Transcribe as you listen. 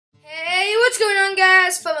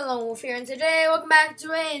guys, Fun Alone Wolf here, and today welcome back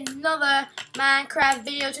to another Minecraft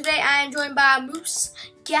video. Today I am joined by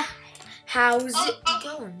MooseGuy. How's it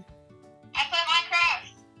going? I play Minecraft.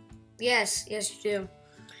 Yes, you do.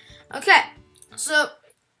 Okay, so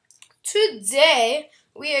today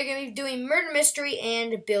we are going to be doing murder mystery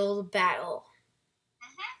and build battle.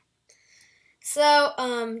 So,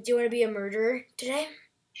 do you want to be a murderer today?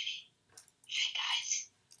 Guys,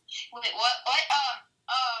 wait, what were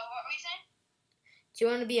you saying? Do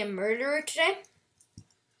you want to be a murderer today?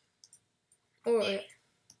 Or...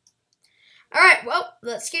 Alright, well,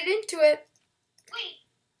 let's get into it. Wait.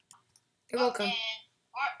 You're welcome. And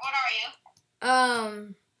what are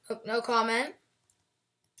you? No comment.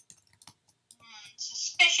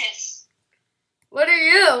 Suspicious. What are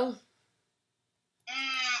you?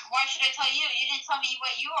 Why should I tell you? You didn't tell me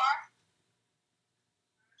what you are.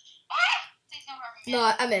 Ah! Please don't hurt me. No,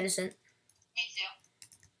 I'm innocent. Me too.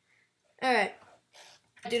 Alright.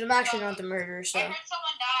 Dude, I'm actually not the murderer, so. I heard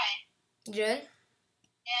someone die. You did?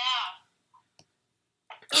 Yeah.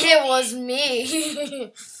 It was me. No,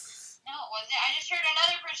 it wasn't. I just heard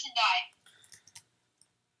another person die.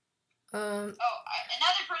 Another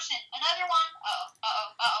person. Another one.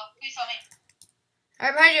 Please tell me.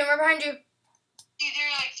 Alright, behind you. We're behind you. Dude, there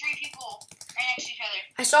are like 3 people right next to each other.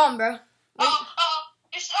 I saw him, bro. No, I'm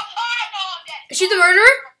dead. Is she the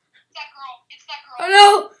murderer? It's that girl. It's that girl. Oh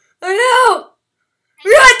no! Oh no!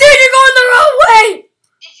 Run, dude, you're going the wrong way!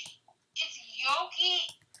 It's Yoki.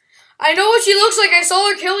 I know what she looks like. I saw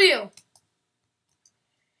her kill you.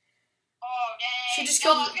 Oh, dang. She just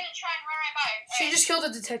killed. I was gonna try and run right by her. She just killed a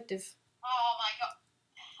detective. Oh my god.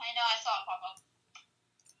 I know, I saw it pop up.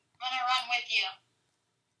 I'm gonna run with you.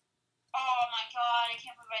 Oh my god, I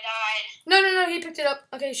can't believe I died. No, he picked it up.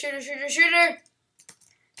 Okay, shoot her.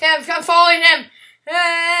 Okay, I'm following him.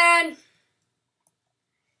 And...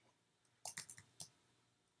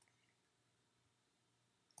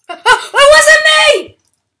 it wasn't me!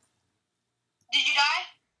 Did you die?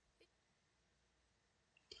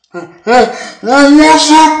 It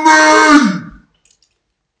wasn't me!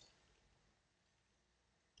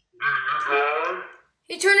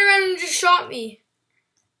 He turned around and just shot me.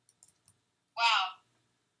 Wow.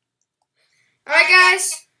 Alright,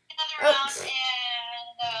 guys. Another round, and,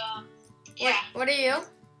 yeah. What are you?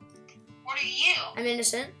 What are you? I'm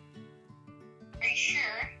innocent. Are you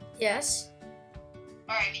sure? Yes.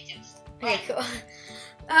 Alright, me too. Okay, cool.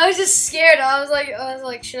 I was just scared. I was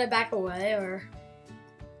like, should I back away or?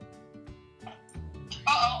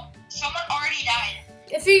 Someone already died.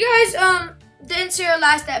 If you guys didn't see our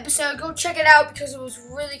last episode, go check it out because it was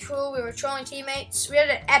really cool. We were trolling teammates. We had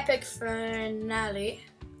an epic finale.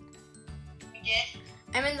 We did?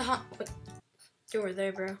 I'm in the hunt. You were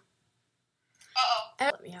there, bro.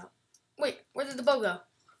 Let me out. Wait, where did the bow go?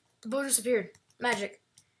 The bow disappeared. Magic.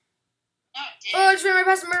 No, it didn't. Oh, I just ran right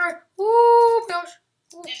past the murderer. Woo, gosh.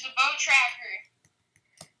 Ooh. There's a bow tracker.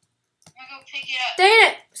 I'm gonna go pick it up. Dang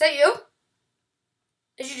it! Was that you?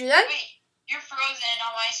 Did you do that? Wait, you're frozen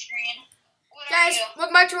on my screen. What Guys, are you?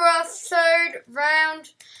 welcome back to our 3rd round.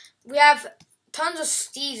 We have tons of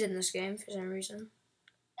steeds in this game for some reason.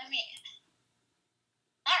 I mean,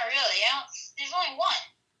 not really. There's only one.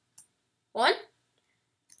 One?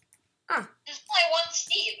 Ah. There's only one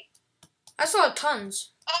Steve. I saw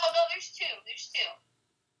tons. Oh, no, there's 2. There's 2.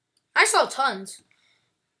 I saw tons.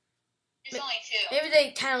 There's only 2. Maybe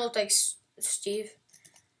they kind of look like Steve.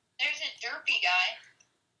 There's a derpy guy.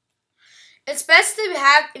 It's best to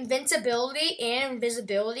have invincibility and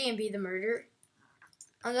invisibility and be the murderer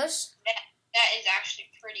on this. That is actually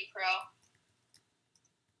pretty pro.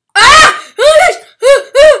 Ah! Who is it?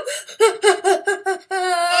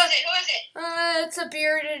 It's a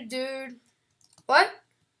bearded dude. What?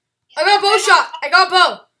 I got a bow shot. I got a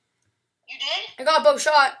bow. You did? I got a bow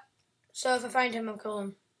shot. So if I find him, I'll kill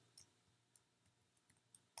him.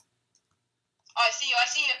 Oh, I see you.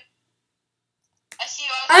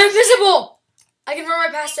 I'm invisible. I can run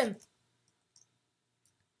right past him.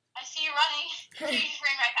 I see you running. You just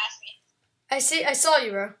ran right past me. I saw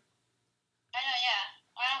you, bro. I know, yeah.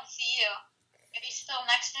 I don't see you. Is he still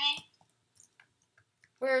next to me?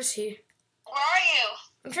 Where is he? Where are you?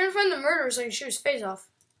 I'm trying to find the murderer so I can shoot his face off.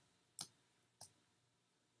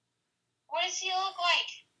 What does he look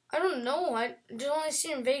like? I don't know. I just only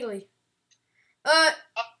see him vaguely. I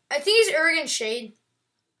think he's Arrogant Shade.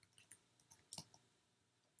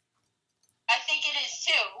 I think it is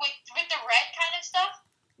too. With the red kind of stuff?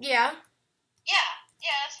 Yeah. Yeah,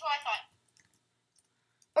 that's what I thought.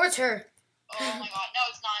 Or it's her. Oh my god, no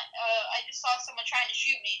it's not. I just saw someone trying to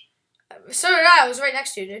shoot me. So did I. I was right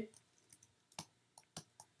next to you, dude.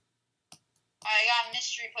 I got a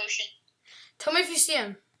mystery potion. Tell me if you see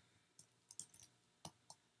him.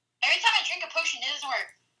 Every time I drink a potion, it doesn't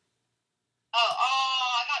work. Oh,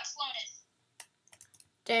 I got slowness.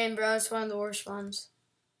 Dang, bro, it's one of the worst ones.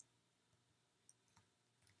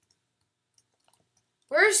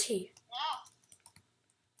 Where is he?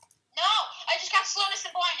 No, I just got slowness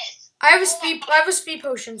and blindness. I have a speed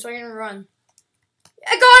potion, so I'm gonna run.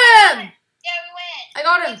 I got him! Yeah, we win. I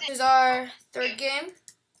got him. This is our third game.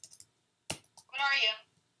 What are you?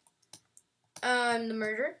 I'm the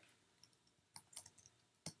murderer.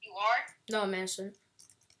 You are? No, I'm innocent.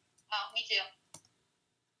 Oh, me too.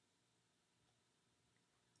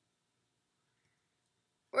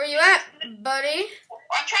 Where you at, buddy?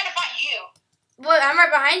 I'm trying to find you. What? I'm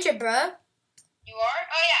right behind you, bruh. You are?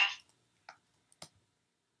 Oh, yeah.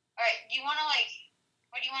 Alright, do you want to,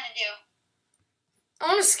 what do you want to do? I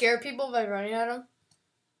want to scare people by running at them.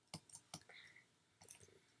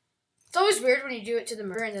 It's always weird when you do it to the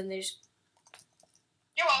murderer and then they just...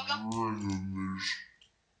 You're welcome.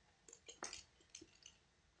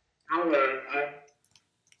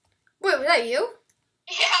 Wait, was that you?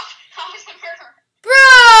 Yeah, I was the murderer. Bro!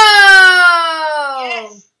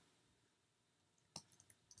 Yes.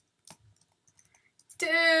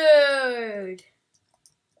 Dude.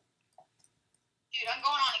 Dude, I'm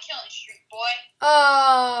going on a killing streak, boy.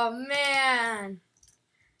 Oh, man.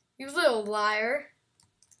 You little liar.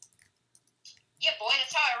 Yeah, boy,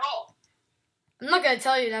 that's how I roll. I'm not going to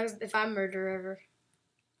tell you now if I'm murderer ever.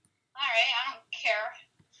 Alright, I don't care.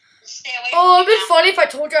 Just stay away Oh, from it'd me be funny if I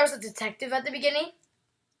told you I was a detective at the beginning.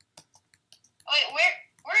 Oh, wait,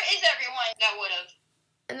 where is everyone that would have?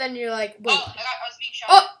 And then you're like, wait. Oh, I was being shot.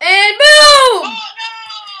 Oh, and Oh, boom! no!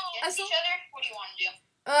 Against each other? What do you want to do?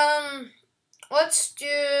 Let's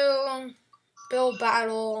do build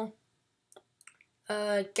battle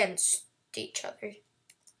against each other. Okay.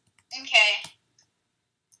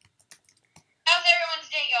 How's everyone's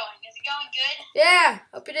day going? Is it going good? Yeah,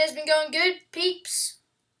 hope your day's been going good, peeps.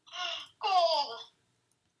 Gold.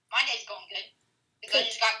 My day's going good. Because I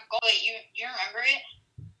just got gold. Wait, you remember it?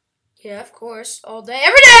 Yeah, of course. All day,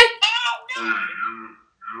 every day! Oh, no!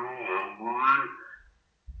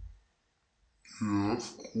 Yeah, of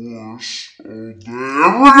course. All day,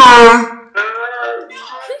 every day.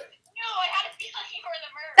 No, I had a feeling you were the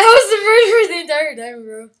murderer. That was the murderer the entire time,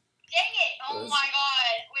 bro. Dang it! Oh my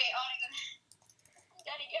god! Wait, I want to go. I'm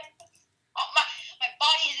dead again. Oh my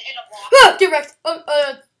body is in a block. Ah, get wrecked.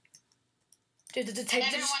 Dude, the And detective.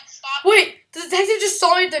 everyone stopped. Wait, the detective just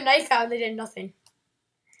saw me with their knife out and they did nothing.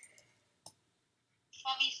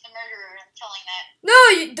 Fluffy's the murderer. I'm telling that. No,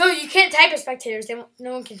 you can't type as spectators. No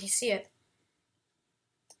one can see it.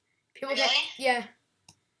 People Really? can't. Yeah.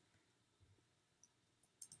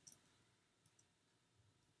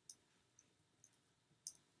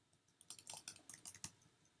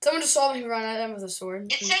 Someone just saw me run at them with a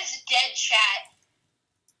sword. It says dead chat.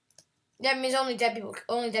 That means only dead people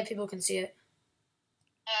can see it.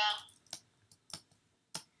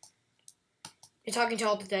 You're talking to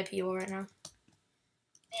all the dead people right now.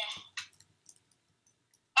 Yeah.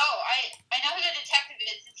 Oh, I know who the detective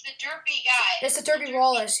is. It's the derpy guy. It's the Derby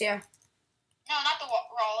Wallace, yeah. No, not the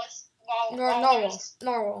Wallace.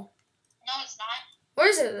 Narwhal. No, it's not. What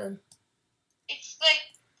is it then? It's like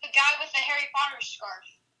the guy with the Harry Potter scarf.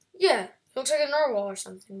 Yeah, he looks like a narwhal or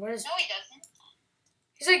something. What is it? No, he doesn't.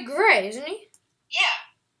 He's like gray, isn't he? Yeah.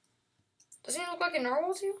 Doesn't he look like a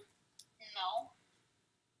narwhal to you? No.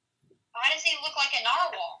 Why does he look like a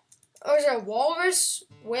narwhal? Oh, is it a walrus?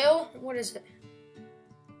 Whale? What is it?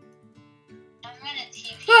 I'm gonna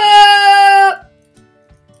TV. Ah!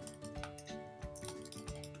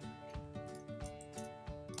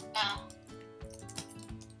 Oh.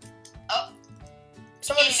 Oh.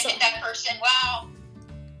 Someone Can't just even hit that person. Wow.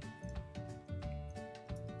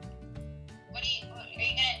 What are you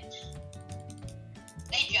gonna...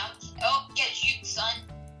 They jumped. Oh, get juked, son.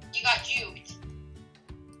 You got juked.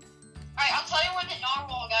 Alright, I'll tell you when the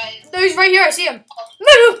narwhal guy is. No, he's right here. I see him.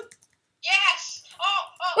 No! Yes!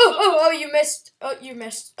 Oh, you missed. Oh, you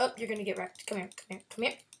missed. Oh, you're gonna get wrecked. Come here. No, he's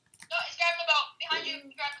grabbing the boat. Behind you.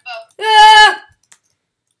 He grabbed the boat. Ah!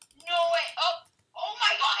 No way. Oh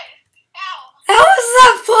my god. Ow. How is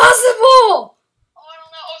that possible? Oh, I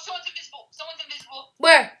don't know. Oh, someone's invisible.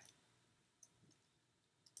 Where?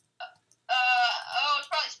 Oh, it's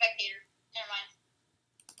probably spectator. Never mind.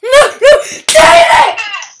 No! Dang it!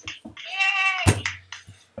 Yes! Yay!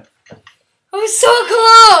 I was so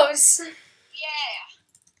close. Yeah.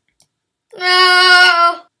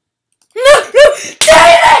 No!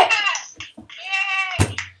 Dang it!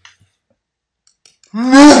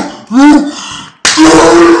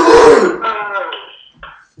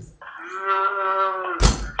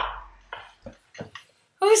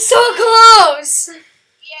 was so close.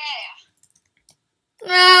 Yeah.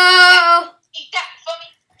 No. Eat that for me.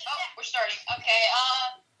 Oh, we're starting. Okay.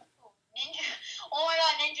 Ninja. Oh my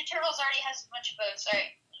God, Ninja Turtles already has a bunch of votes.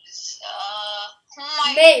 All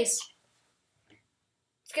right. Maze.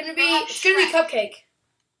 It's gonna be Cupcake.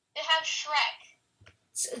 They have Shrek.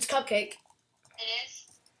 It's Cupcake. It is.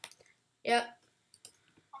 Yep.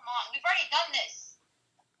 Come on, we've already done this.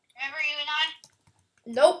 Remember you and I?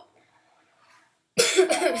 Nope. We were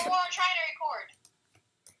trying to record.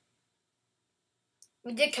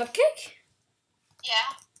 We did Cupcake?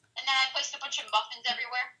 Yeah. And then I placed a bunch of muffins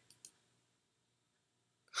everywhere.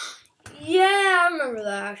 Yeah, I remember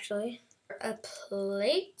that actually. A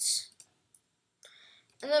plate.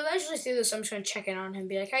 And then eventually through this, I'm just gonna check in on him,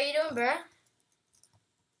 be like, "How you doing, bruh?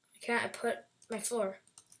 Can I put my floor?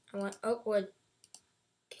 I want oak wood,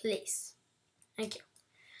 please. Thank you."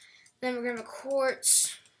 Then we're gonna have a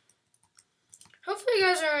quartz. Hopefully you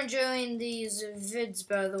guys are enjoying these vids,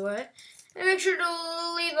 by the way. And make sure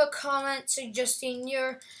to leave a comment suggesting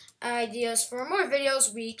your ideas for more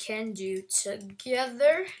videos we can do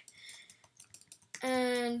together.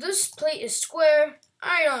 And this plate is square.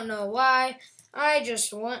 I don't know why. I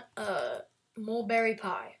just want a mulberry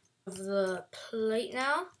pie. Of the plate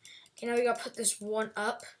now. Okay, now we gotta put this one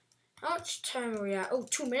up. How much time are we at? Oh,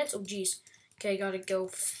 2 minutes? Oh, geez. Okay, gotta go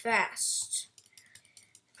fast.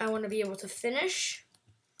 I want to be able to finish.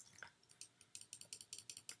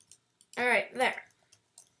 Alright, there.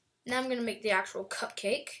 Now I'm gonna make the actual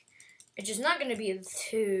cupcake, which is not gonna be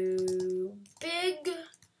too big,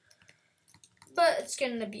 but it's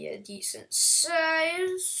gonna be a decent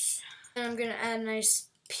size. And I'm gonna add a nice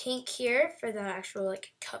pink here for that actual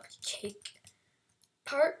like cupcake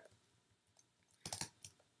part.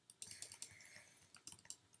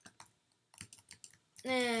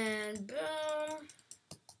 And boom.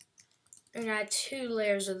 I'm gonna add 2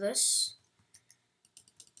 layers of this.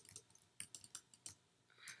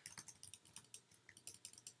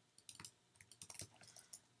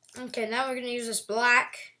 Okay, now we're gonna use this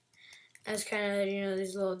black as kind of, you know,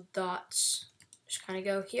 these little dots. Just kind of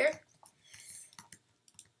go here.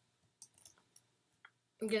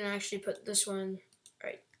 I'm gonna actually put this one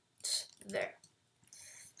right there.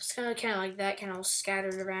 It's kind of like that, kind of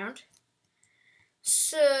scattered around.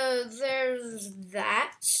 So there's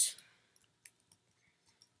that.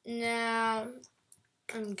 Now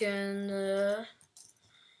I'm gonna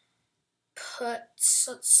put,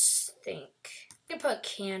 let's think. I'm gonna put a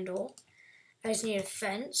candle. I just need a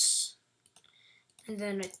fence. And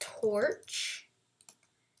then a torch.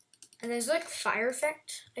 And there's like a fire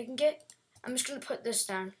effect I can get. I'm just gonna put this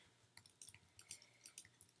down.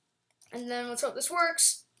 And then let's hope this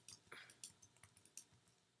works.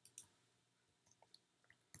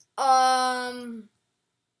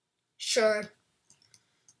 Sure.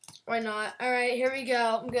 Why not? Alright, here we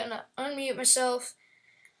go. I'm gonna unmute myself.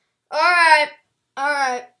 Alright.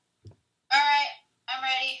 Alright, I'm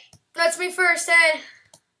ready. That's me first, hey.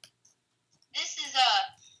 This is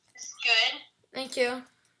good. Thank you.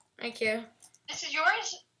 Thank you. This is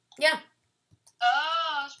yours? Yeah.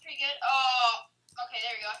 Oh, that's pretty good. Oh, okay,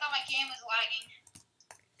 there we go. I thought my game was lagging.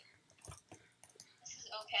 This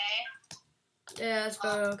is okay. Yeah, that's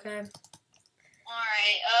about okay.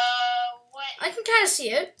 Alright, what? I can kind of see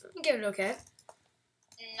it. I can give it okay.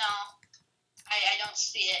 No, I don't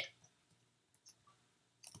see it.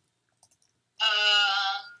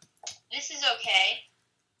 This is okay.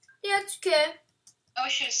 Yeah, it's okay. I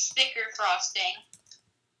wish it was thicker frosting.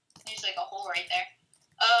 There's like a hole right there.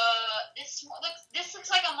 This looks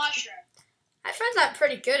like a mushroom. I find that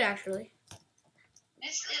pretty good, actually.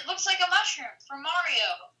 It looks like a mushroom from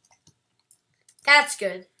Mario. That's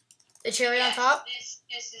good. The cherry on top? This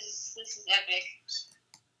is epic.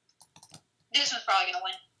 This one's probably gonna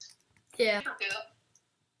win. Yeah. Super poop.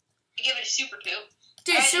 I give it a super poop.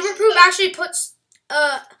 Dude, Right, super poop actually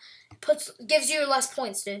gives you less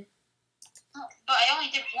points, dude. Oh, but I only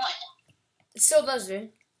did one. It still does,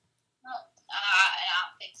 dude. Oh, I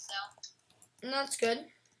don't think so. No, that's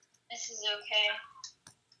good. This is okay.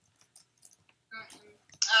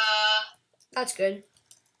 That's good.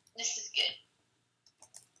 This is good.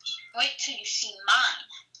 Wait till you see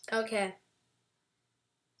mine. Okay.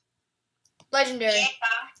 Legendary.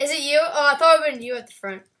 Yeah. Is it you? Oh, I thought it would have been you at the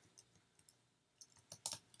front.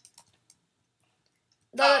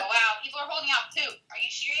 Oh, wow. People are holding out poop. Are you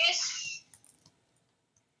serious?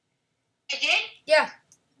 I did? Yeah.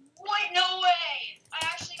 What? No way. I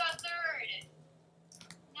actually got third.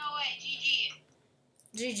 No way. GG.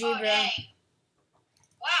 GG, Oh, bro. dang.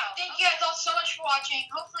 Wow. Thank you guys all so much for watching.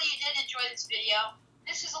 Hopefully you did enjoy this video.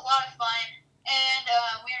 This was a lot of fun. And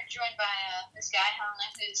we are joined by this guy. I don't know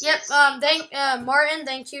who this Yep. is. Martin,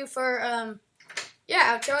 thank you for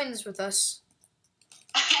showing this with us.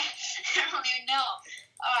 I don't even know.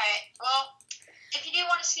 Alright, well, if you do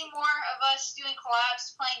want to see more of us doing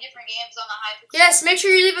collabs, playing different games on the Hypixel. Yes, make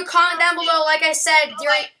sure you leave a comment down below. Like I said,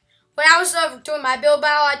 when I was doing my build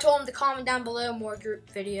battle, I told him to comment down below more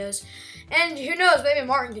group videos. And who knows, maybe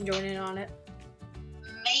Martin can join in on it.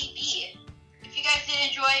 Maybe. If you guys did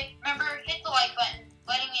enjoy, remember, hit the like button,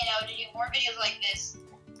 letting me know to do more videos like this.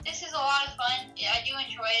 This is a lot of fun. Yeah, I do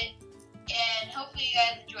enjoy it. And hopefully you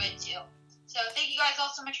guys enjoy it too. So thank you guys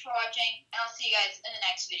all so much for watching, and I'll see you guys in the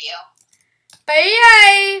next video.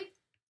 Bye!